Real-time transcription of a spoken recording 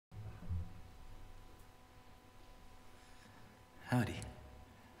Howdy.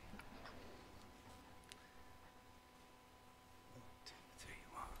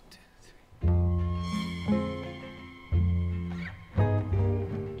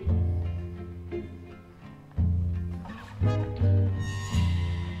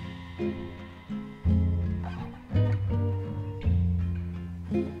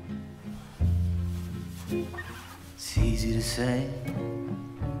 It's easy to say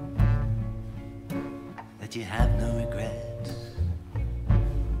that you have no regrets.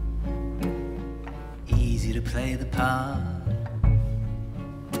 Easy to play the part,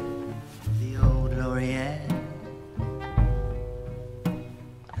 the old laureate.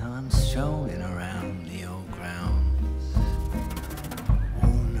 Now I'm strolling around the old grounds,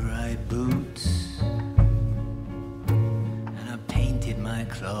 worn the right boots, and I painted my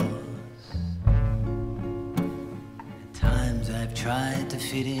clothes. I've tried to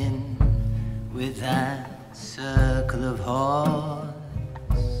fit in with that circle of horse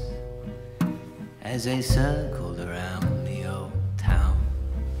as they circled around the old town.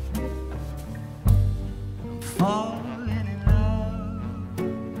 I'm falling in love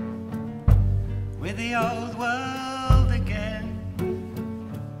with the old world again.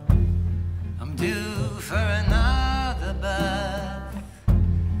 I'm due for another birth,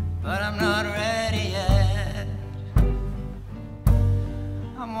 but I'm not ready yet.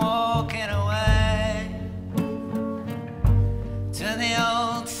 I'm walking away to the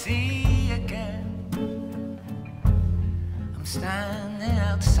old sea again. I'm standing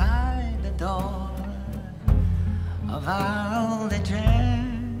outside the door of our old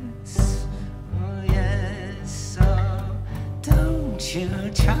address. Oh yes, so don't you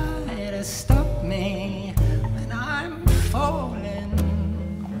try to stop me when I'm falling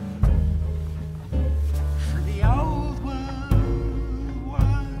for the old world.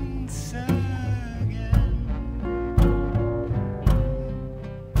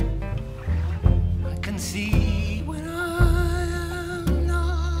 See when I am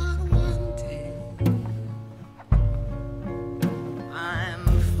not wanted, I'm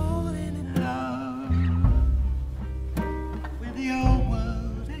falling in love with the old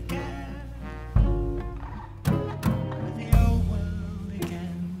world again, with the old world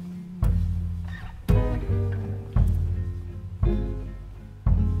again.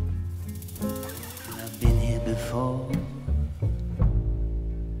 I've been here before,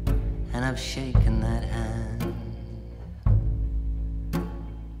 and I've shaken that hand.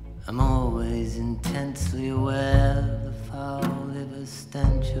 I'm always intensely aware of the foul liver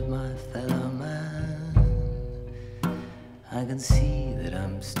stench of my fellow man. I can see that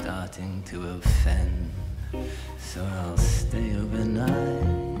I'm starting to offend, so I'll stay overnight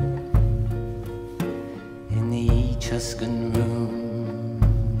in the Etruscan room.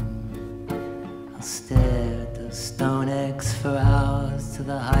 I'll stare at the stone eggs for hours till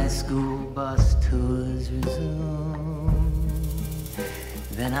the high school bus tours resume.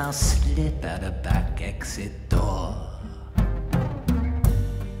 Then I'll slip out a back exit door. I'm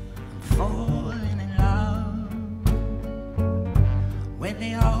falling in love with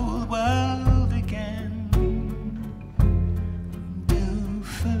the old world again. I'm due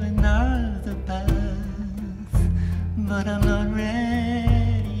for another birth, but I'm not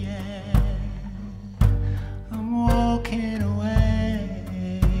ready yet. I'm walking away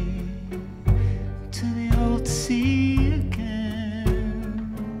to the old sea again.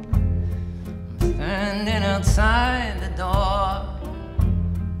 I'm standing outside the door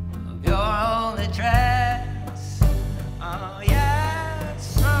of your old address. Oh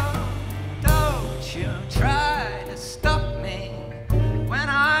yes, so don't you try to stop me when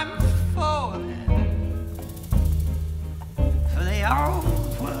I'm falling for the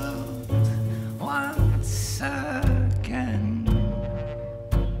old world once again.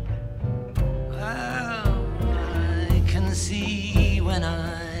 Well, I can see when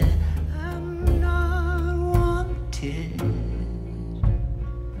I am not wanted,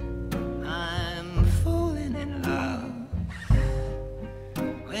 I'm falling in love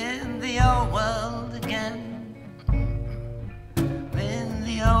with the old world again, with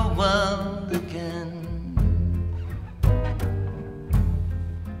the old world again.